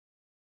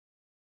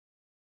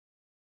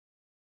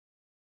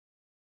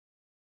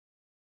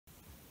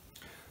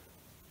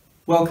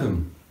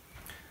Welcome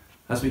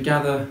as we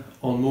gather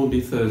on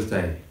Maundy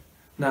Thursday.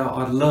 Now,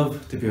 I'd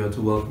love to be able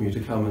to welcome you to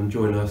come and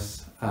join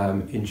us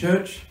in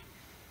church.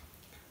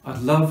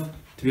 I'd love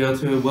to be able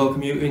to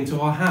welcome you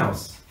into our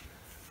house,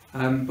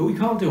 but we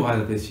can't do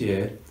either this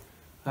year,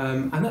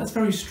 and that's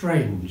very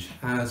strange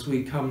as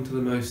we come to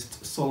the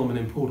most solemn and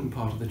important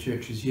part of the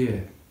church's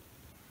year.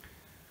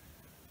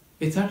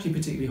 It's actually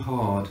particularly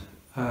hard,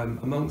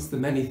 amongst the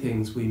many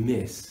things we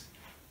miss,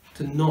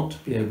 to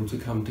not be able to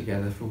come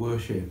together for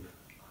worship.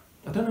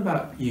 I don't know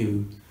about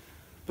you,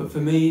 but for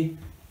me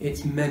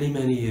it's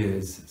many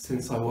years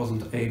since I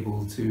wasn't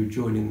able to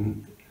join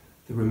in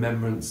the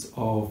remembrance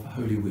of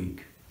Holy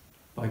Week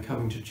by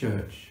coming to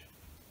church.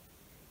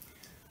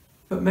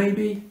 But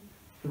maybe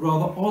the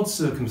rather odd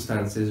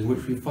circumstances in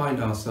which we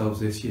find ourselves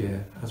this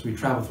year as we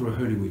travel through a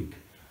Holy Week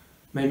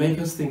may make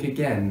us think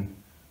again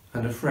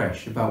and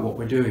afresh about what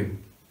we're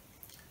doing.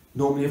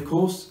 Normally, of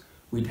course,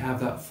 we'd have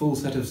that full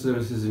set of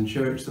services in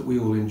church that we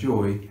all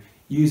enjoy,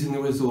 using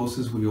the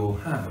resources we all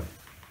have.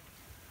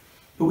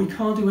 But we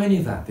can't do any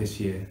of that this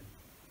year.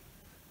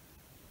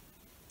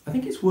 I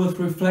think it's worth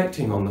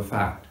reflecting on the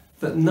fact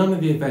that none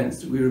of the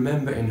events that we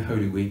remember in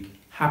Holy Week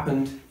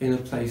happened in a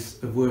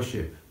place of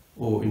worship,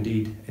 or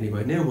indeed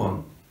anywhere near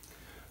one.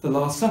 The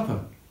Last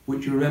Supper,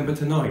 which you remember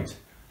tonight,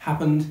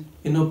 happened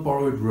in a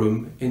borrowed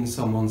room in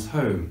someone's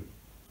home,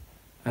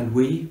 and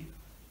we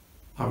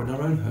are in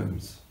our own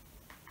homes.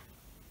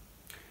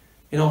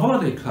 In our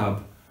holiday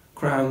club,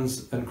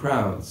 Crowns and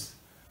Crowds,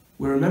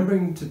 we're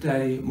remembering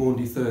today,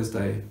 Maundy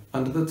Thursday,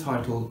 under the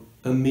title,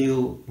 A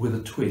Meal with a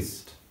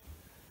Twist.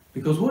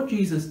 Because what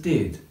Jesus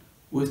did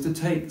was to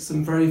take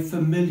some very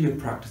familiar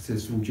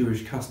practices from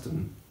Jewish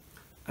custom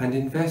and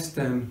invest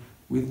them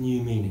with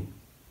new meaning.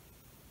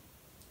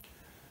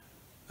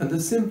 And the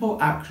simple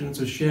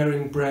actions of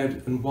sharing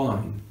bread and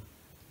wine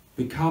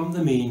become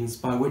the means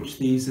by which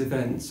these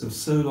events of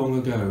so long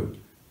ago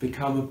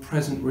become a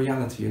present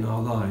reality in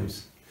our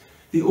lives.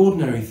 The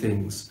ordinary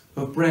things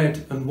of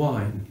bread and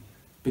wine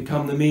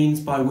become the means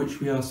by which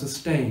we are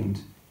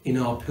sustained in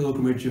our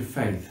pilgrimage of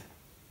faith.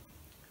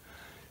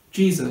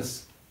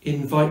 Jesus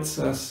invites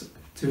us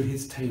to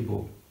his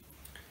table,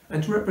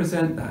 and to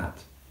represent that,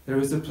 there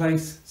is a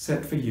place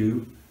set for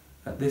you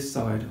at this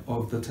side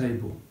of the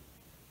table.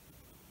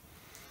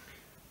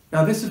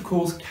 Now, this of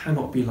course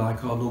cannot be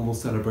like our normal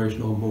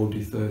celebration on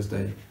Maundy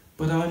Thursday,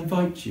 but I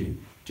invite you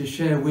to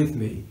share with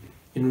me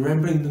in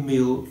remembering the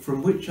meal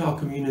from which our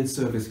communion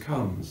service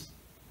comes,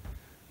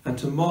 and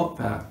to mark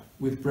that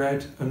with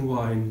bread and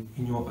wine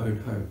in your own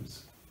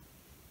homes.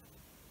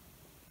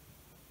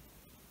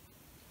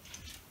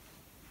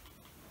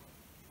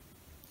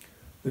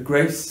 The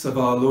grace of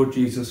our Lord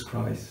Jesus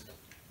Christ,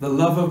 the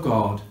love of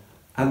God,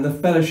 and the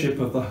fellowship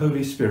of the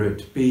Holy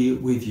Spirit be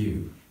with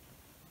you.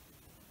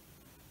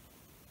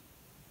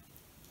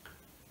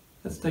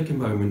 Let's take a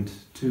moment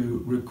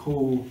to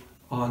recall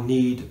our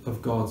need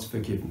of God's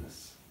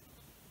forgiveness.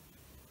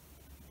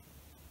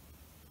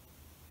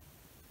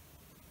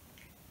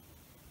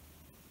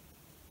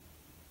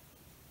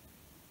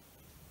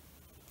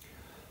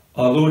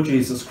 Our Lord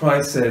Jesus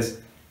Christ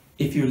says,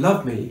 "If you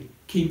love me,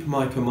 keep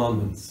my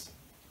commandments.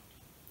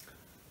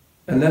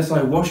 Unless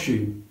I wash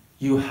you,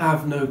 you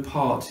have no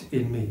part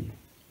in me."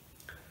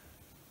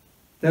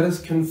 Let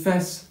us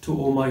confess to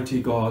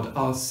Almighty God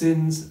our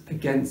sins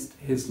against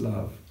his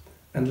love,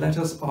 and let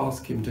us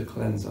ask him to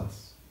cleanse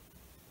us.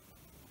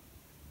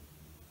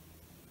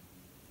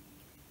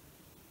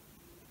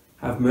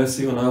 Have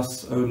mercy on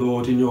us, O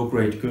Lord, in your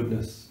great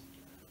goodness.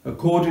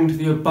 According to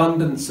the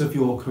abundance of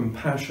your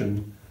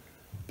compassion,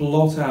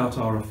 blot out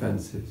our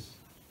offences.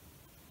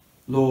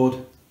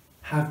 Lord,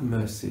 have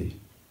mercy.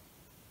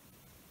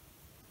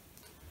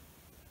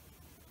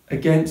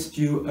 Against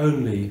you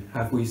only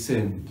have we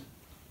sinned,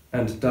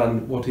 and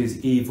done what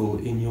is evil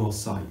in your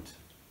sight.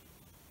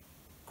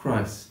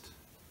 Christ,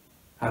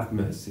 have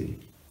mercy.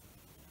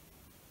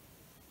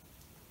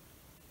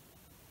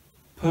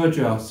 Purge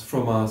us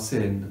from our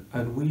sin,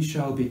 and we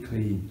shall be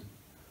clean.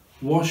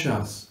 Wash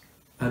us,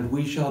 and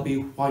we shall be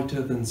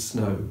whiter than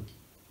snow.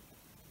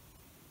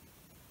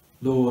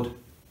 Lord,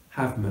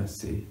 have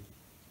mercy.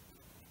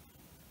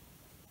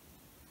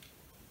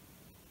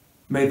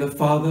 May the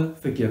Father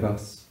forgive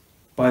us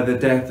by the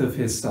death of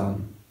his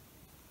Son,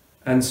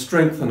 and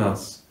strengthen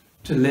us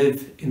to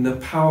live in the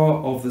power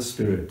of the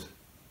Spirit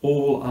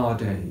all our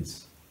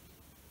days.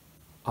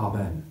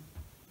 Amen.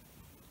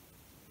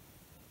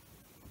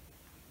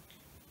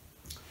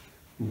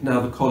 And now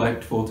the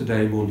collect for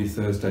today, Maundy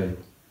Thursday.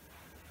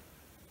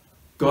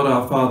 God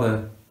our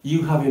Father,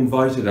 you have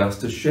invited us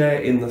to share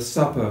in the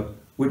supper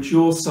which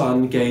your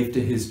Son gave to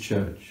his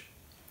church,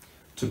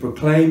 to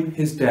proclaim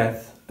his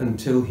death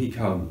until he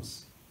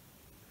comes.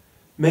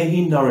 May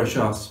he nourish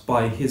us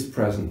by his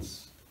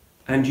presence,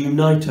 and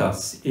unite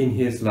us in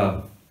his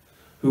love,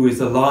 who is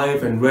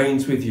alive and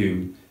reigns with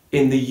you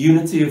in the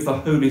unity of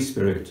the Holy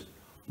Spirit,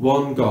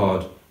 one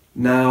God,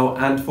 now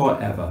and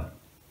forever.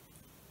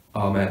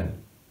 Amen.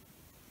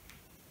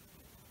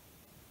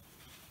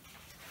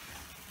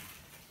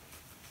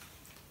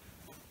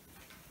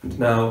 And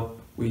now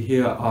we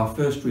hear our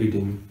first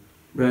reading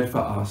read for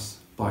us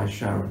by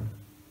Sharon.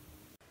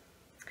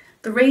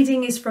 The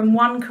reading is from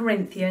 1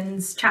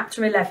 Corinthians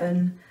chapter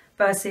 11,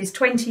 verses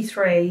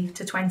 23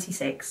 to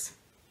 26.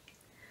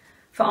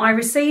 For I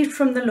received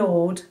from the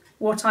Lord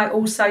what I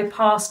also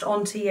passed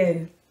on to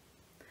you.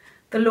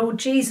 The Lord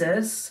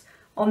Jesus,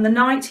 on the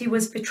night he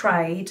was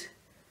betrayed,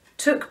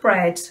 took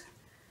bread,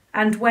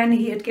 and when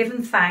he had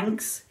given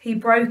thanks, he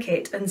broke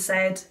it and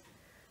said,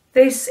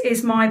 "This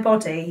is my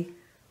body,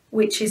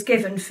 which is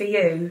given for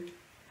you.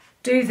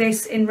 Do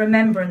this in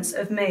remembrance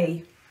of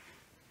me."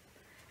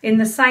 In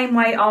the same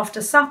way,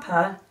 after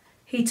supper,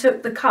 he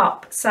took the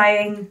cup,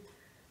 saying,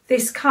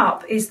 "This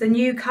cup is the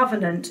new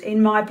covenant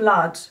in my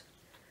blood.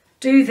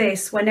 Do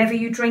this whenever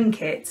you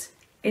drink it,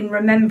 in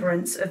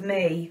remembrance of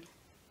me.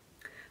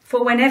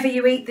 For whenever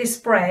you eat this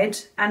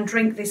bread and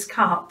drink this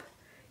cup,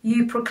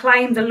 you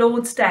proclaim the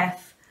Lord's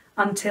death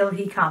until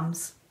he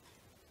comes."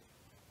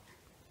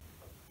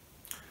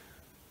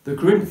 The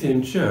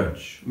Corinthian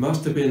church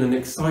must have been an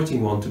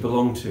exciting one to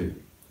belong to,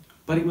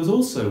 but it was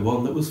also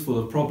one that was full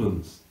of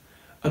problems.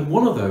 And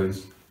one of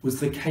those was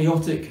the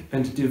chaotic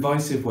and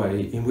divisive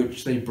way in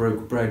which they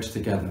broke bread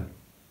together.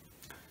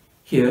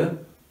 Here,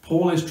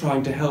 Paul is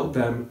trying to help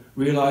them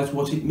realise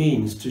what it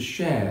means to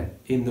share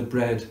in the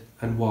bread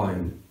and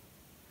wine.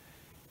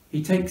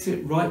 He takes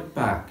it right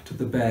back to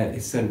the bare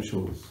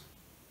essentials.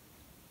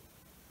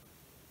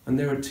 And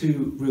there are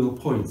two real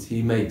points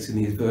he makes in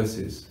these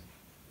verses.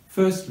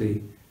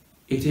 Firstly,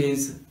 it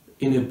is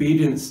in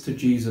obedience to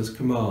Jesus'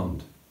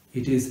 command.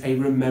 It is a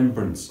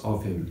remembrance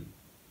of him.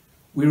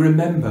 We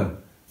remember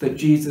that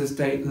Jesus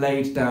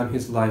laid down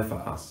his life for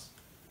us.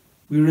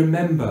 We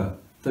remember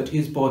that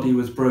his body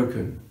was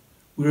broken.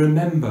 We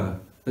remember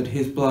that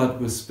his blood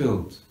was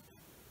spilt,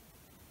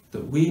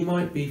 that we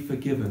might be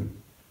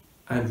forgiven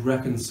and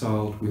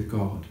reconciled with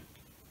God.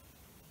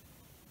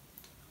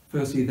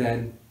 Firstly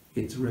then,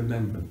 it's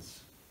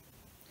remembrance.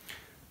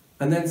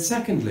 And then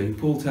secondly,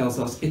 Paul tells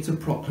us it's a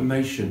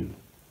proclamation.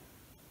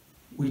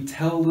 We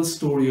tell the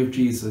story of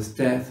Jesus'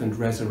 death and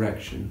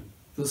resurrection,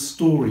 the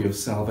story of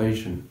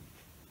salvation.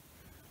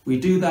 We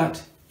do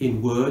that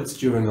in words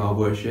during our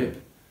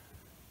worship,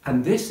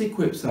 and this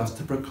equips us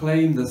to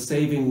proclaim the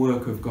saving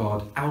work of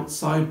God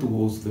outside the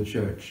walls of the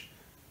church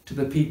to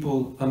the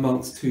people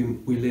amongst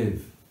whom we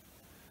live.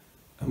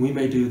 And we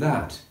may do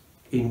that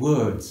in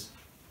words,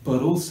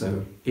 but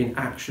also in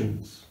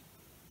actions.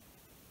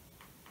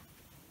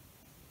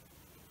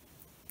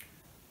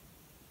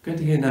 We're going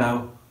to hear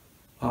now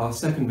our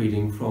second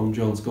reading from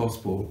John's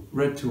Gospel,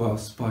 read to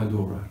us by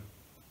Laura.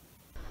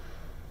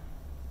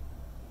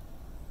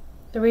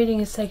 The reading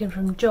is taken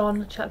from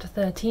John chapter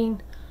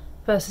 13,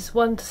 verses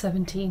 1 to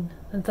 17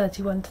 and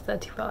 31 to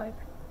 35.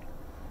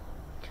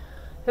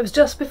 It was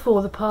just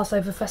before the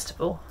Passover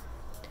festival.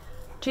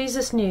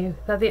 Jesus knew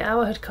that the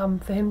hour had come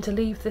for him to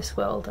leave this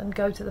world and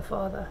go to the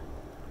Father.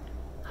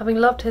 Having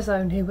loved his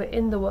own who were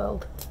in the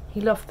world,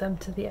 he loved them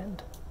to the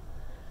end.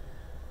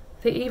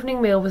 The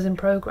evening meal was in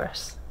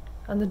progress,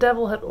 and the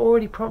devil had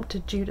already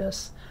prompted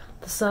Judas,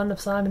 the son of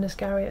Simon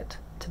Iscariot,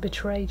 to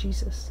betray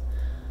Jesus.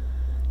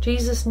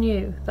 Jesus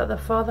knew that the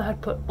Father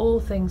had put all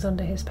things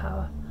under his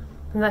power,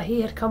 and that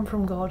he had come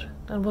from God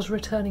and was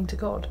returning to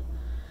God.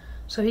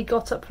 So he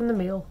got up from the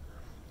meal,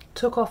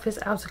 took off his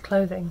outer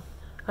clothing,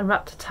 and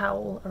wrapped a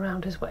towel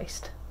around his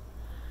waist.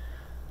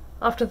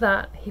 After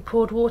that, he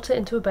poured water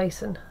into a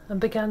basin and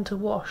began to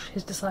wash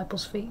his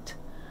disciples' feet,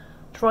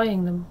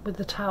 drying them with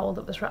the towel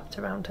that was wrapped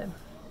around him.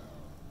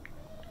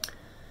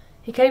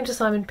 He came to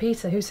Simon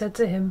Peter, who said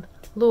to him,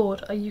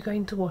 "Lord, are you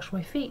going to wash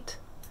my feet?"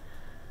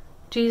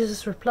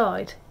 Jesus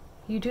replied,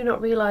 "You do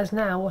not realize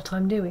now what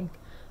I'm doing,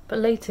 but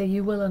later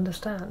you will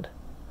understand."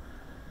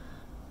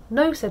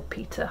 "No," said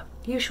Peter,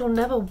 "you shall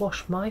never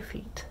wash my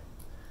feet."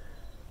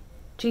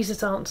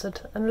 Jesus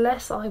answered,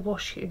 "Unless I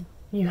wash you,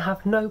 you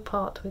have no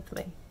part with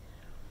me."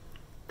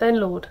 "Then,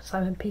 Lord,"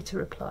 Simon Peter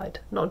replied,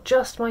 "not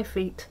just my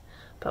feet,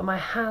 but my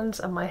hands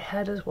and my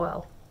head as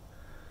well."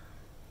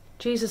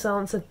 Jesus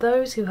answered,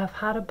 "Those who have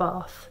had a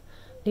bath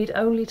need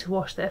only to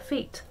wash their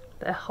feet.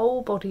 Their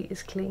whole body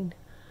is clean.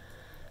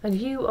 And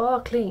you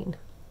are clean,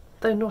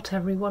 though not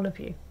every one of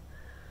you."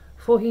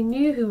 For he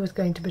knew who was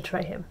going to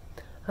betray him,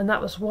 and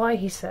that was why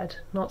he said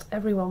not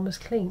everyone was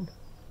clean.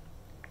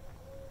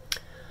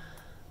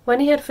 When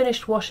he had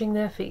finished washing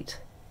their feet,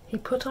 he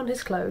put on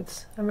his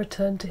clothes and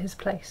returned to his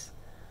place.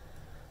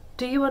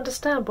 "Do you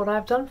understand what I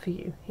have done for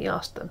you?" he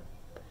asked them.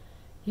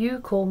 "You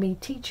call me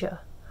teacher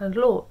and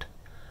Lord,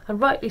 and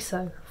rightly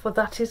so, for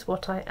that is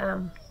what I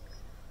am.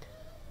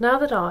 Now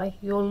that I,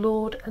 your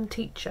Lord and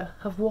teacher,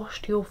 have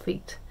washed your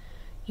feet,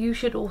 you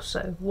should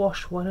also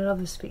wash one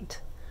another's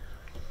feet.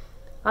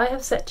 I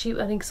have set you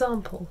an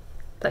example,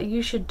 that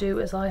you should do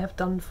as I have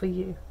done for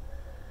you.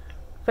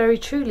 Very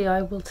truly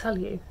I will tell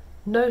you,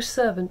 no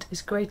servant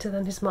is greater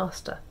than his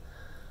master,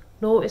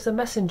 nor is a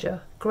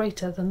messenger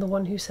greater than the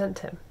one who sent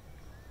him.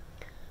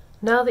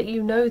 Now that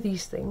you know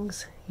these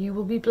things, you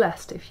will be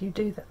blessed if you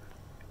do them."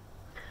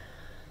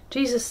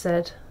 Jesus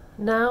said,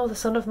 "Now the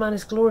Son of Man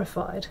is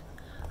glorified,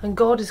 and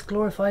God is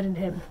glorified in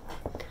him.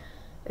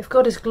 If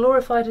God is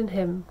glorified in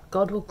him,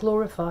 God will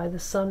glorify the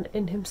Son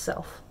in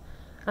himself,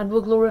 and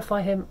will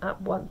glorify him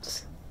at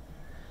once.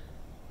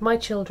 My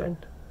children,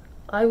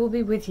 I will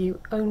be with you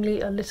only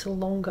a little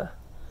longer.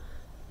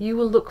 You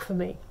will look for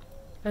me,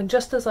 and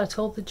just as I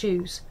told the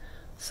Jews,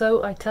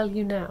 so I tell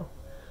you now,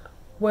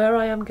 where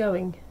I am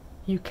going,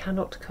 you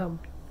cannot come.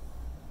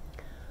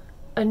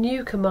 A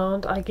new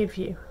command I give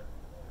you,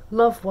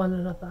 love one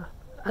another,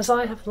 as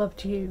I have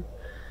loved you,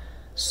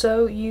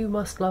 so you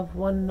must love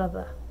one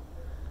another.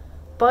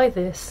 By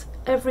this,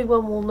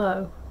 everyone will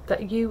know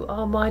that you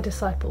are my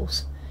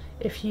disciples,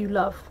 if you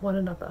love one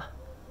another.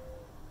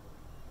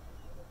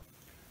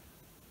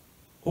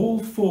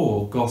 All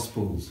four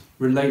Gospels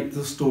relate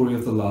the story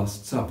of the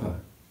Last Supper.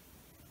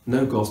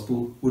 No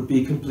Gospel would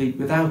be complete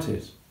without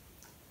it.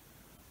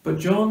 But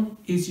John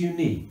is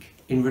unique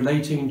in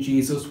relating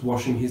Jesus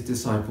washing his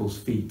disciples'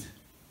 feet.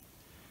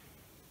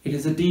 It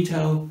is a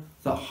detail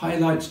that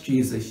highlights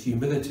Jesus'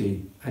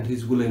 humility and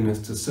his willingness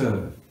to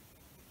serve.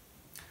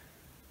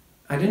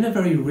 And in a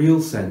very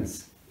real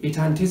sense, it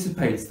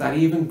anticipates that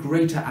even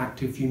greater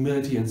act of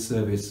humility and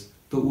service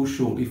that will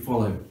shortly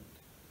follow,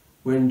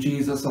 when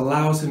Jesus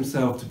allows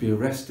himself to be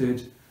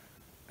arrested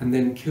and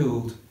then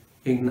killed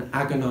in an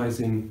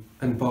agonizing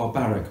and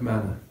barbaric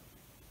manner.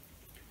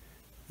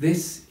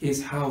 This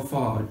is how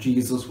far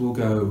Jesus will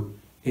go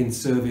in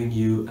serving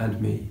you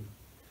and me.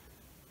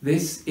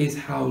 This is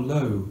how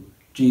low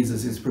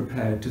Jesus is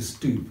prepared to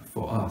stoop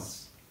for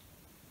us.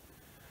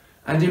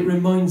 And it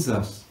reminds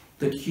us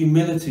that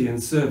humility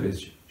and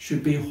service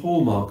should be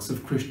hallmarks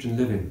of Christian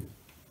living.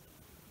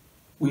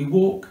 We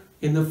walk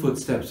in the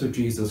footsteps of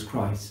Jesus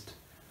Christ,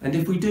 and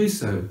if we do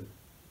so,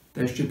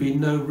 there should be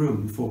no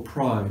room for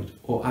pride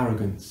or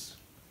arrogance.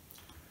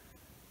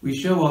 We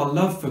show our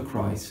love for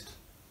Christ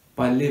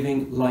by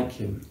living like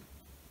him,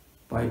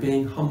 by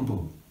being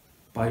humble,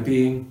 by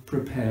being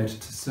prepared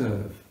to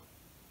serve.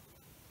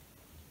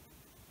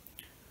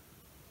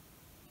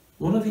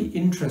 One of the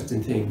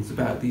interesting things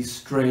about these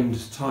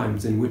strange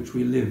times in which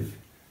we live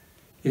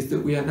is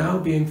that we are now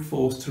being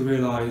forced to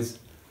realise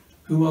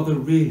who are the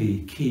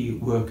really key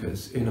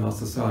workers in our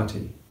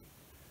society.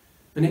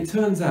 And it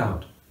turns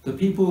out the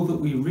people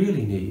that we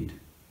really need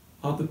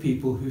are the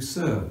people who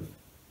serve: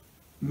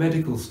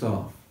 medical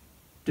staff,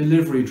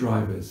 delivery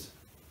drivers,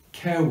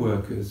 care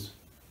workers,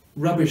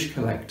 rubbish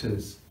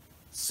collectors,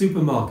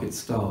 supermarket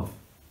staff,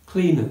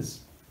 cleaners,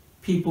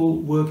 people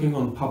working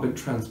on public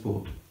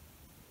transport.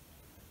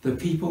 The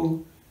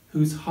people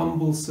whose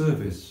humble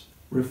service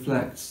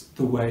reflects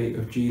the way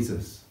of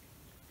Jesus.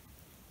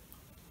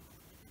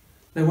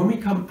 Now, when we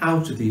come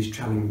out of these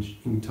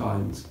challenging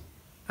times,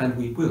 and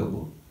we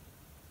will,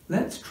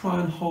 let's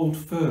try and hold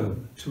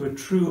firm to a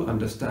true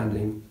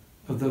understanding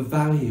of the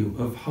value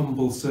of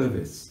humble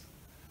service,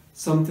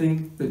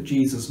 something that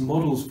Jesus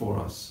models for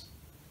us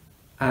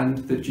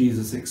and that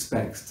Jesus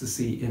expects to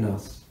see in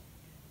us.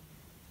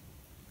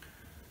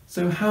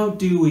 So how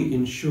do we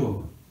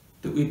ensure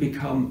that we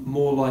become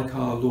more like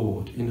our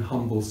Lord in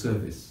humble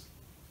service?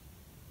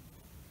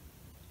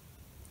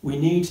 We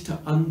need to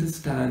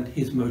understand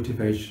his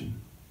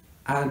motivation,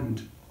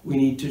 and we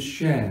need to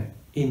share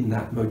in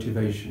that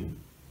motivation.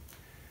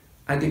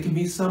 And it can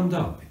be summed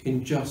up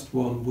in just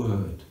one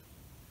word: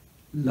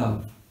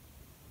 love.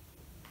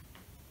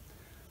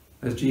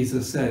 As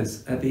Jesus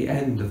says at the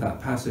end of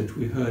that passage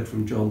we heard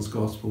from John's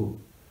Gospel,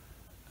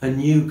 "A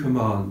new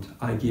command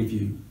I give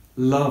you,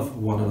 love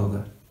one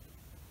another.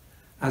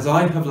 As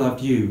I have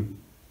loved you,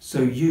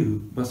 so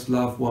you must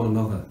love one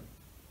another.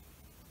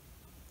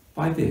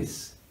 By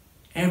this,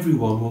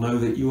 everyone will know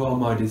that you are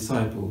my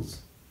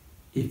disciples,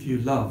 if you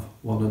love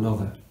one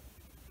another."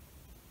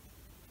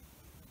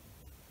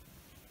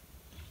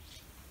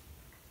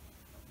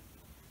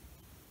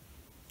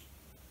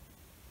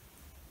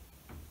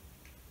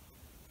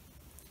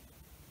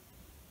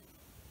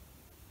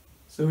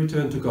 So we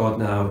turn to God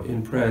now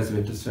in prayers of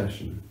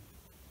intercession.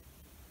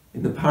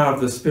 In the power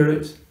of the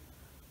Spirit,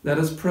 let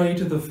us pray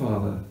to the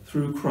Father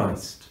through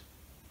Christ,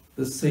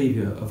 the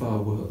Saviour of our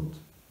world.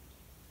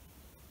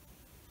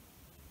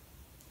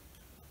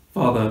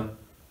 Father,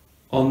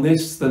 on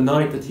this, the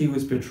night that he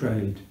was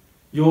betrayed,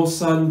 your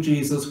Son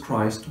Jesus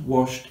Christ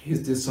washed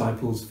his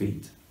disciples'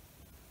 feet.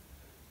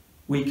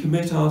 We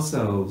commit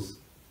ourselves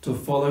to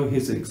follow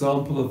his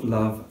example of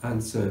love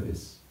and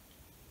service.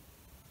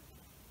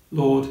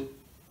 Lord,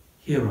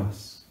 hear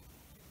us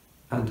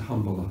and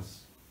humble us.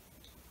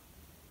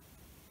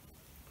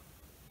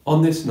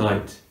 On this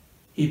night,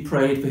 he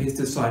prayed for his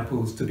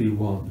disciples to be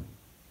one.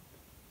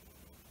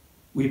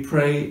 We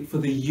pray for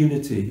the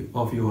unity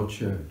of your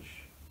church.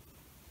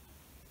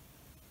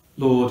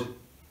 Lord,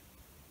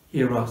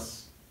 hear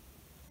us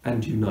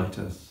and unite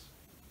us.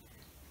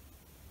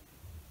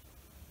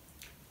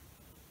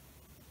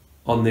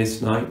 On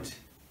this night,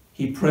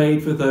 he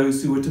prayed for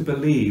those who were to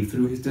believe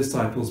through his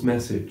disciples'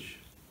 message.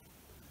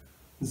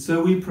 And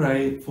so we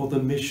pray for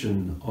the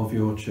mission of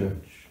your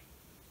church.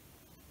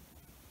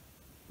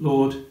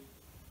 Lord,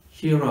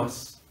 hear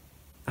us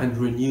and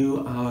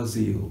renew our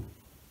zeal.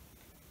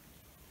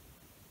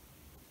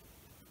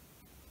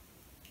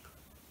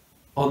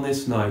 on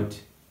this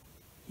night,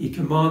 he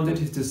commanded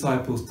his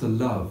disciples to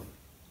love,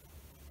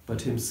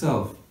 but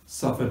himself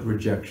suffered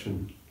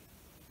rejection.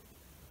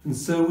 And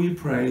so we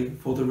pray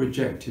for the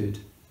rejected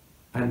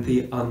and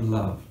the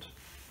unloved.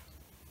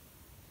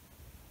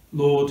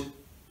 Lord,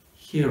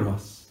 hear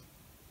us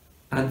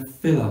and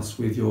fill us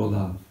with your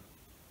love.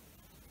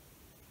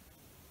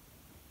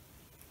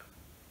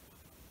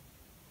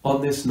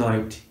 On this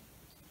night,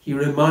 he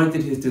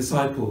reminded his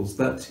disciples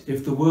that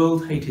if the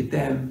world hated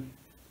them,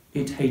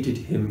 it hated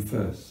him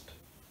first.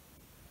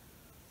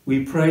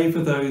 We pray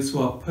for those who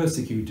are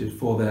persecuted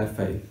for their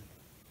faith.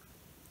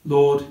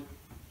 Lord,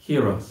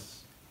 hear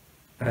us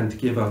and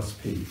give us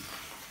peace.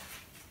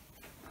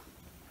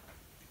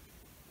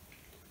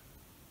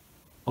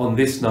 On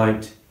this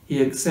night,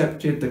 he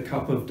accepted the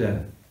cup of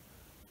death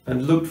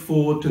and looked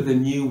forward to the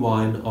new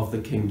wine of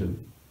the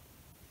kingdom.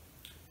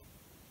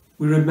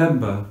 We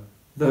remember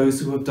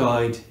those who have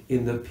died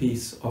in the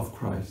peace of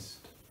Christ.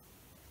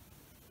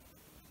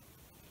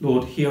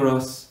 Lord, hear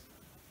us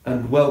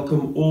and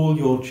welcome all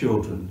your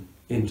children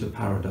into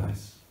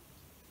paradise.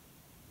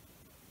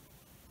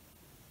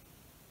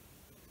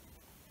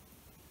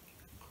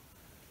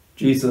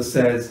 Jesus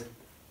says,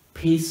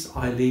 "Peace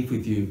I leave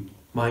with you,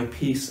 my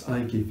peace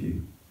I give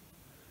you.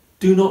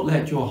 Do not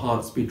let your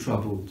hearts be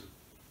troubled,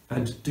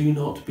 and do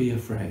not be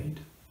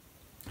afraid.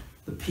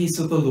 The peace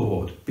of the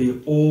Lord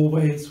be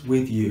always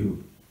with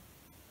you."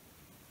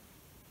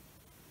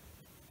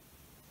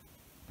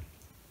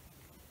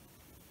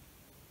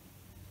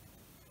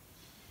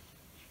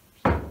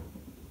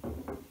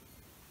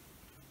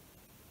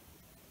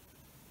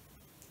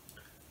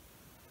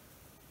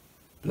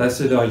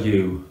 Blessed are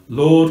you,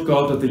 Lord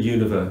God of the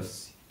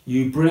universe.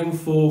 You bring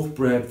forth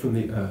bread from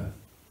the earth.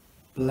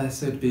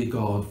 Blessed be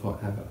God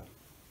forever.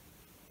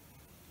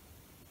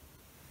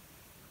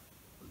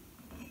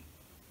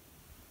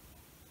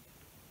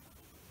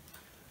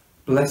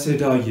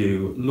 Blessed are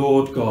you,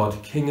 Lord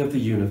God, King of the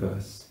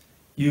universe.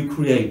 You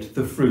create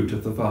the fruit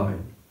of the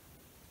vine.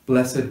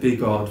 Blessed be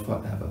God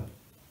forever.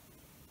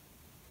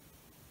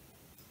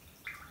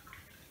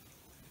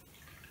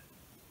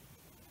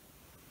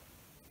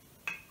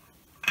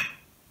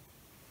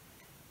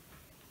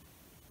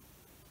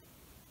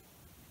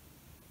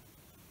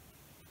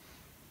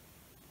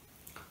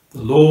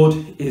 The Lord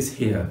is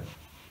here.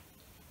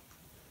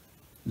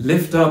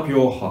 Lift up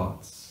your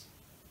hearts.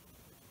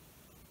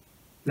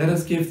 Let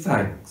us give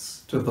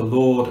thanks to the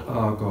Lord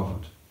our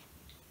God.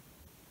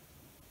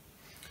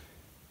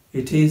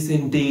 It is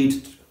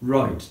indeed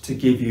right to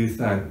give you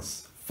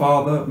thanks,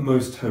 Father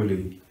most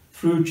holy,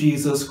 through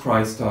Jesus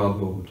Christ our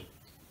Lord.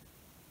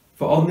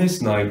 For on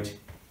this night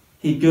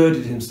he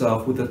girded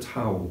himself with a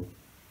towel,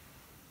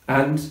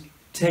 and,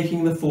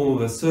 taking the form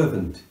of a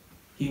servant,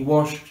 he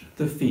washed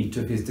the feet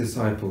of his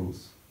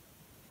disciples.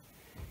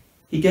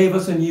 He gave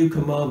us a new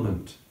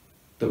commandment,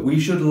 that we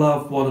should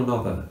love one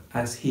another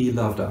as he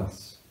loved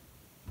us.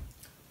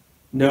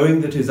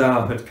 Knowing that his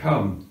hour had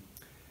come,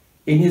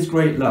 in his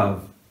great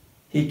love,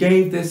 he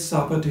gave this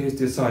supper to his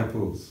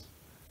disciples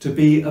to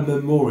be a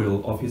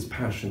memorial of his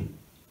passion,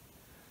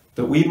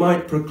 that we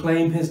might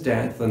proclaim his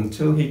death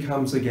until he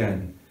comes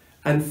again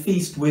and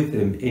feast with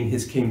him in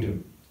his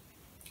kingdom.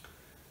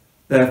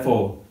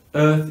 Therefore,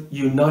 earth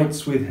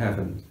unites with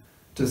heaven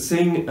to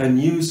sing a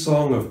new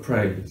song of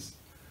praise,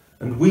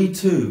 and we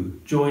too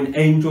join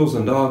angels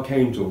and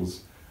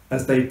archangels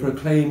as they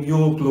proclaim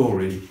your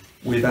glory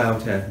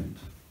without end.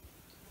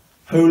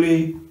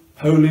 Holy,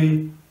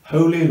 holy,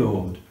 holy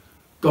Lord,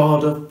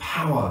 God of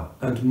power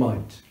and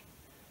might,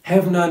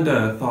 heaven and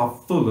earth are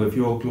full of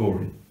your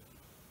glory.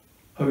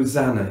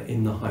 Hosanna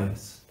in the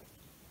highest.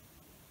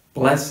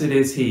 Blessed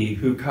is he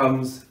who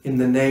comes in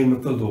the name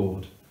of the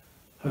Lord.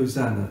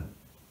 Hosanna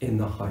in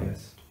the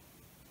highest.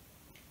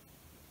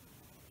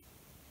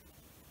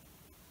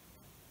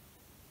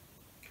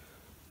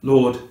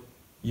 Lord,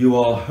 you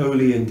are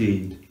holy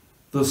indeed,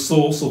 the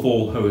source of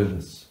all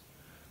holiness.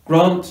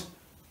 Grant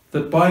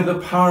that by the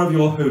power of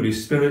your Holy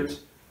Spirit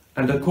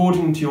and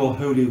according to your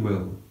holy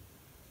will,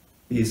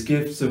 these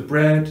gifts of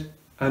bread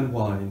and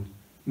wine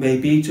may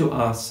be to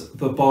us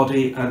the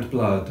body and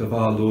blood of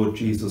our Lord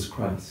Jesus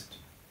Christ,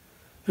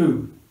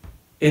 who,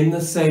 in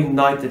the same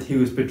night that he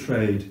was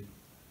betrayed,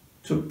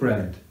 took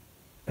bread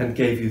and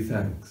gave you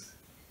thanks.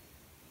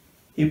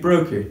 He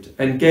broke it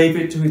and gave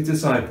it to his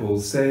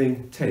disciples,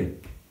 saying,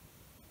 "Take,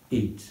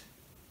 eat.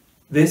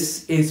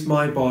 This is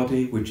my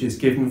body which is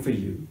given for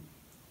you.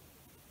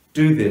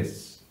 Do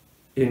this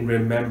in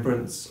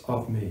remembrance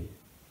of me."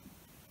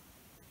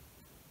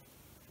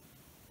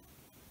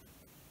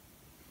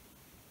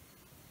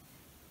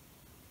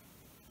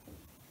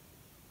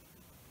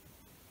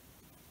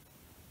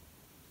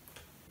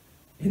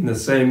 In the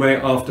same way,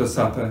 after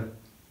supper,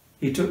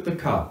 he took the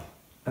cup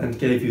and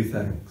gave you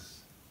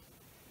thanks.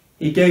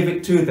 He gave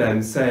it to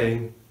them,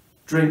 saying,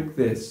 "Drink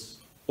this,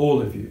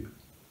 all of you.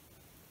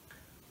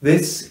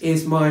 This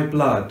is my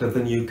blood of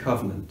the new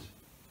covenant,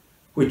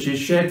 which is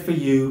shed for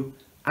you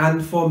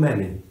and for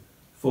many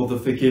for the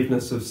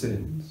forgiveness of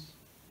sins.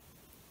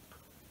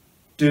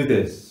 Do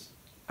this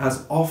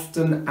as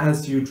often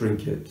as you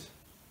drink it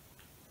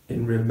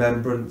in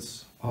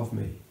remembrance of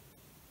me.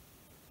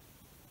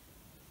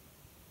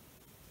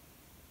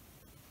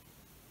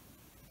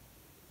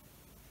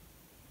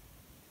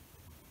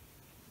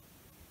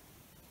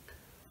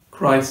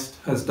 Christ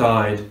has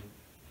died.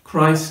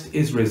 Christ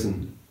is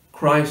risen.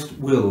 Christ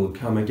will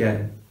come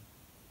again.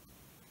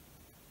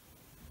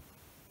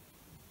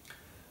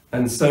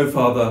 And so,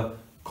 Father,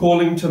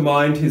 calling to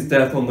mind his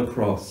death on the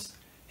cross,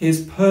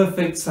 his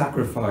perfect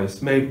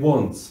sacrifice made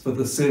once for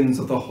the sins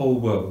of the whole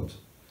world,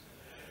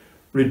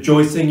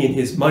 rejoicing in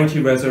his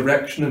mighty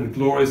resurrection and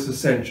glorious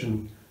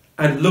ascension,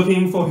 and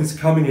looking for his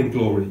coming in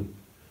glory,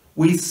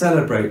 we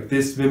celebrate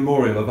this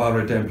memorial of our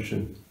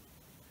redemption.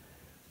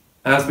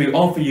 As we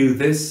offer you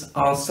this,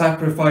 our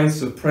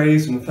sacrifice of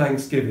praise and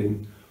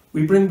thanksgiving,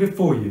 we bring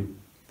before you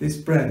this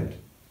bread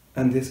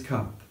and this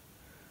cup,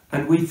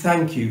 and we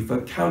thank you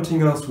for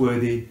counting us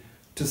worthy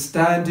to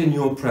stand in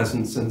your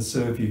presence and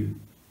serve you.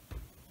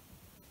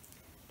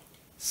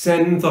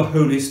 Send the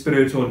Holy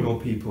Spirit on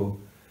your people,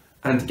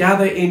 and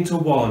gather into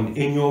one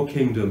in your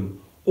kingdom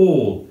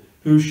all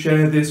who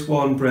share this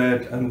one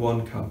bread and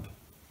one cup,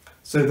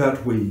 so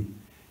that we,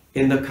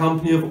 in the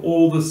company of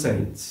all the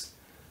saints,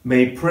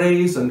 may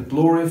praise and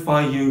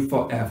glorify you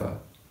forever,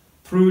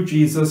 through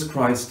Jesus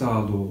Christ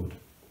our Lord,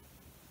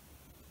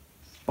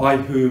 by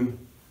whom,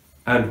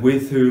 and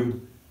with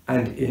whom,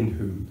 and in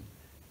whom,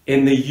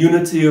 in the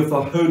unity of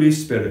the Holy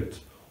Spirit,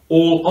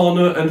 all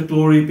honour and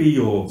glory be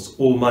yours,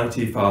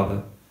 Almighty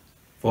Father,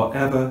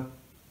 forever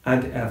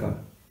and ever.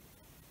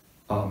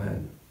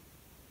 Amen.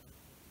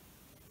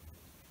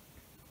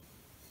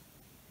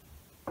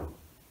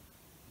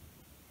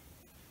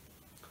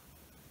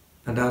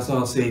 And as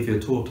our Saviour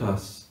taught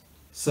us,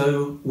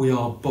 so we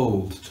are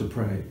bold to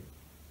pray.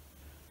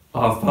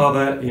 Our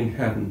Father in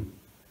heaven,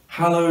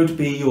 hallowed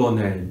be your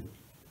name.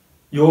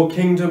 Your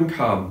kingdom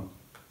come,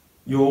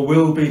 your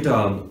will be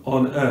done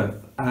on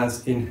earth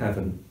as in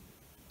heaven.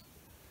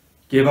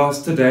 Give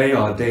us today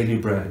our daily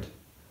bread.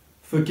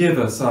 Forgive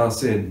us our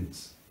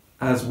sins,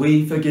 as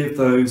we forgive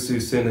those who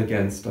sin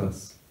against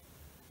us.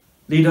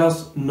 Lead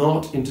us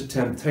not into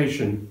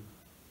temptation,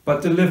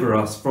 but deliver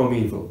us from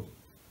evil.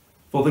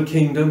 For the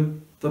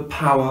kingdom, the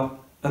power,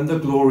 and the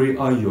glory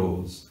are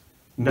yours,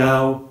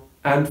 now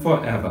and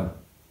forever.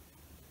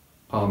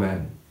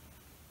 Amen.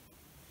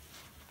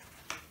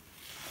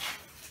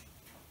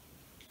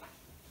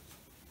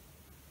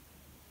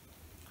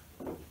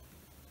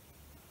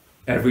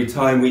 Every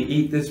time we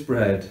eat this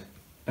bread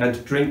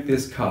and drink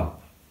this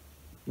cup,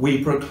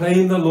 we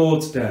proclaim the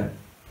Lord's death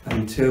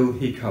until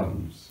he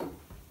comes.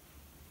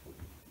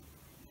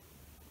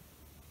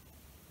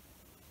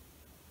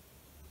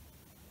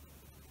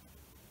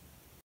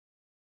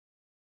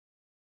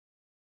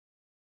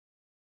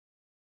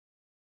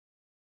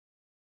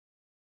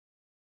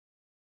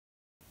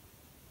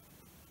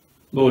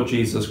 Lord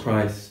Jesus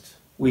Christ,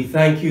 we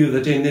thank you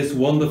that in this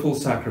wonderful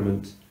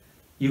sacrament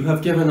you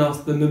have given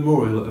us the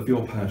memorial of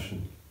your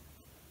passion.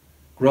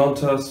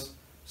 Grant us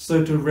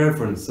so to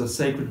reverence the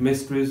sacred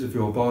mysteries of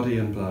your body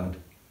and blood,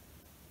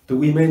 that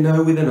we may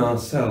know within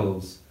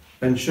ourselves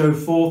and show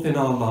forth in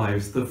our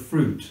lives the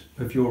fruit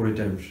of your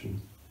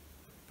redemption.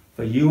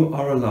 For you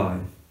are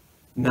alive,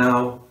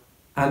 now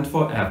and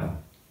forever.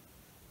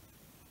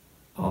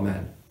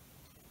 Amen.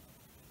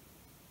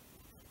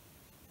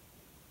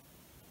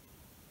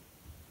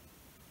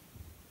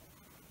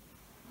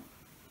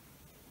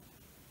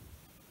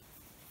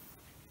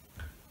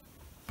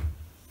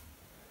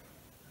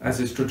 As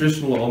is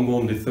traditional on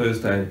Maundy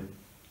Thursday,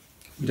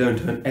 we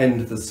don't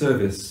end the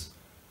service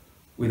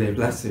with a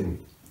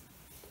blessing.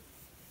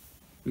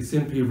 We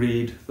simply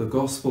read the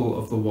Gospel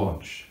of the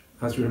Watch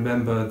as we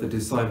remember the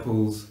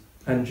disciples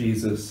and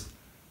Jesus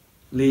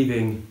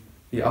leaving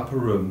the upper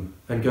room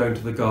and going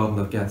to the Garden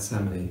of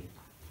Gethsemane.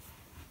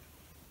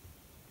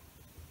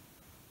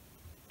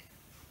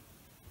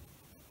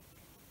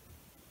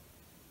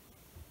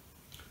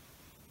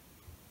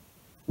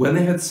 When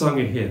they had sung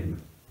a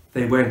hymn,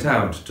 they went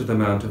out to the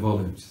Mount of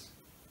Olives.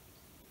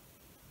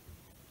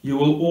 You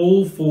will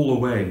all fall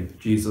away,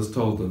 Jesus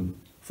told them,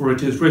 for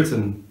it is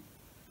written,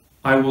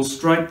 I will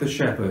strike the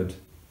shepherd,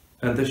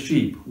 and the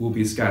sheep will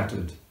be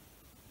scattered.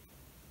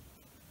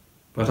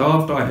 But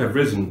after I have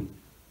risen,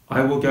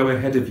 I will go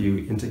ahead of you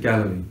into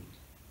Galilee.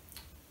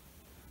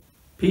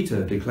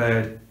 Peter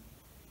declared,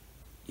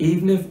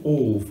 even if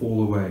all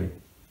fall away,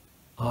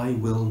 I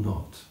will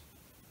not.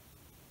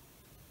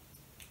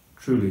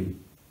 Truly,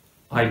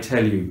 I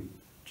tell you,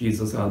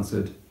 Jesus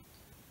answered,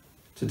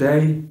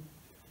 today,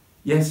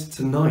 yes,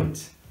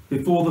 tonight,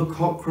 before the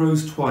cock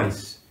crows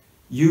twice,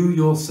 you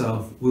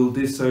yourself will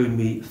disown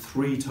me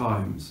 3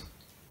 times.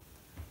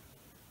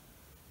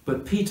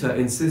 But Peter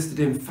insisted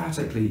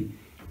emphatically,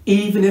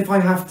 even if I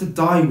have to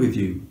die with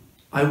you,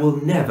 I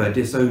will never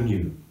disown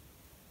you.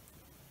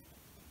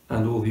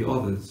 And all the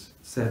others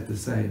said the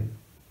same.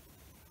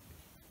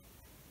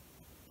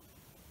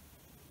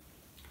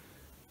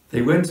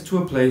 They went to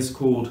a place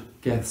called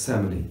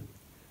Gethsemane.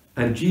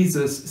 And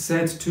Jesus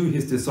said to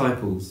his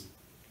disciples,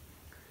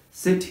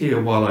 sit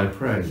here while I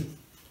pray.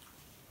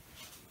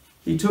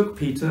 He took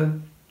Peter,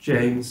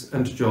 James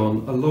and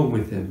John along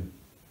with him,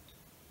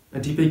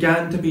 and he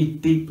began to be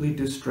deeply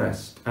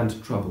distressed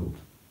and troubled.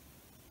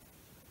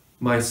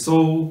 "My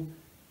soul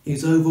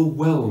is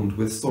overwhelmed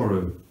with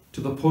sorrow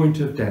to the point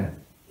of death,"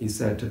 he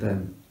said to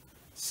them.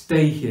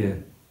 "Stay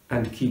here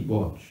and keep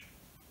watch."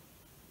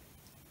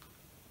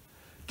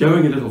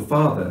 Going a little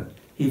farther,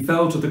 he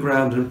fell to the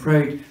ground and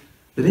prayed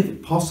that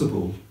if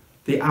possible,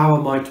 the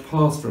hour might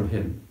pass from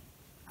him.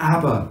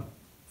 "Abba,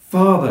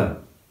 Father,"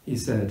 he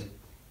said,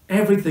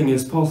 "everything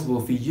is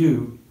possible for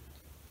you.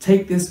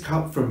 Take this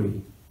cup from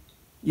me.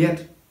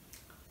 Yet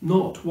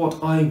not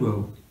what I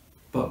will,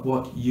 but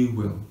what you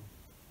will."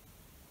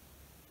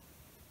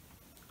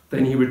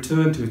 Then he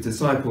returned to his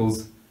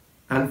disciples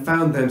and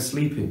found them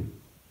sleeping.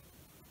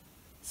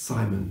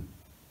 "Simon,"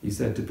 he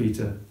said to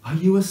Peter, "are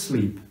you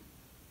asleep?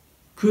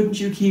 Couldn't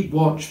you keep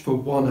watch for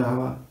 1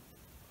 hour?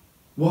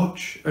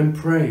 Watch and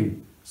pray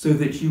so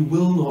that you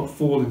will not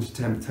fall into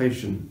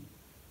temptation.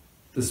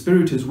 The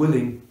spirit is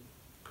willing,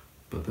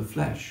 but the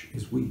flesh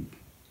is weak."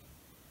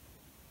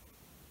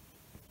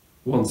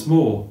 Once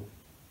more,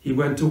 he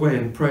went away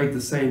and prayed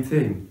the same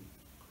thing.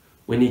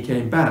 When he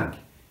came back,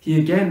 he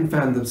again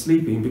found them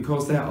sleeping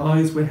because their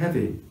eyes were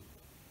heavy.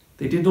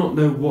 They did not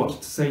know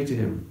what to say to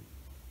him.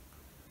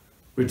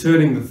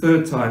 Returning the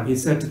third time, he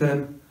said to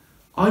them,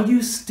 "Are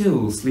you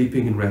still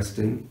sleeping and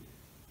resting?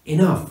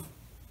 Enough!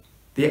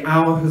 The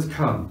hour has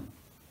come.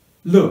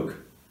 Look,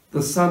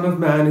 the Son of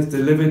Man is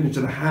delivered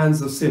into the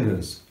hands of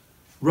sinners.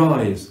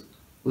 Rise,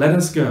 let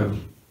us go.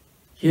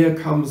 Here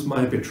comes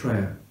my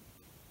betrayer."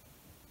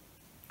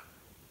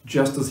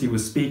 Just as he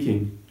was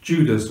speaking,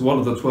 Judas, one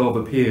of the 12,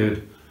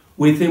 appeared.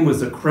 With him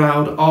was a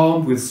crowd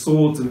armed with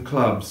swords and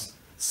clubs,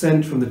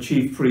 sent from the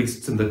chief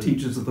priests and the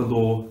teachers of the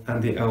law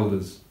and the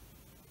elders.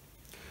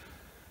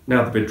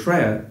 Now the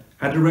betrayer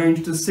had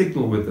arranged a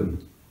signal with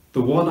them.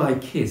 "The one I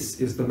kiss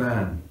is the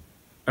man.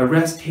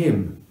 Arrest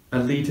him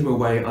and lead him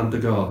away under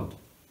guard."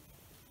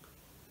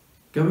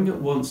 Going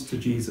at once to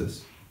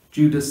Jesus,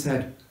 Judas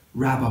said,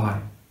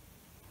 "Rabbi,"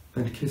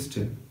 and kissed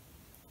him.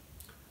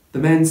 The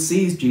men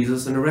seized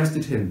Jesus and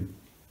arrested him.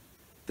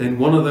 Then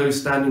one of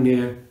those standing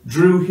near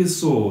drew his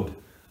sword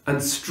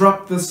and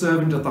struck the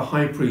servant of the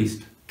high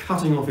priest,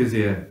 cutting off his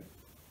ear.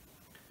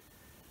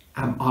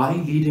 "Am I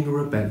leading a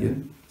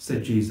rebellion,"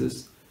 said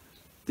Jesus,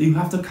 "that you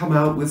have to come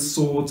out with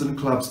swords and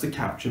clubs to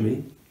capture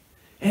me?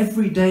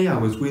 Every day I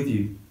was with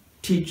you,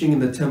 teaching in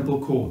the temple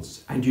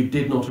courts, and you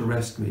did not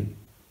arrest me.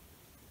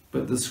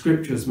 But the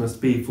scriptures must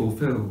be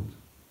fulfilled."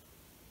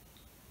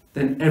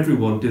 Then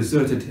everyone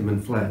deserted him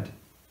and fled.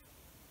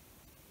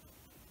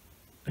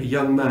 A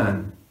young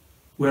man,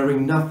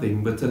 wearing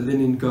nothing but a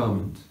linen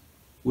garment,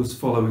 was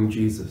following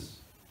Jesus.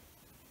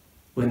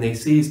 When they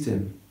seized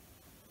him,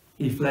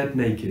 he fled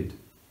naked,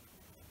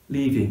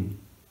 leaving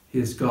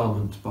his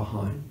garment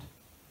behind.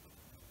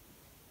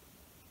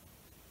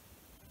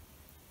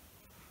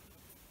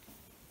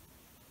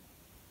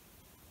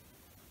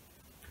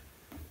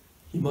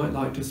 You might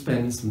like to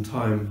spend some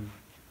time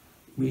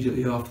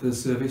immediately after the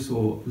service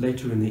or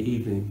later in the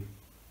evening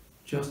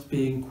just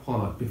being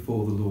quiet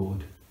before the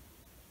Lord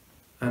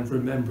and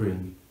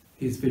remembering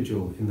his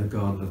vigil in the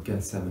Garden of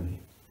Gethsemane.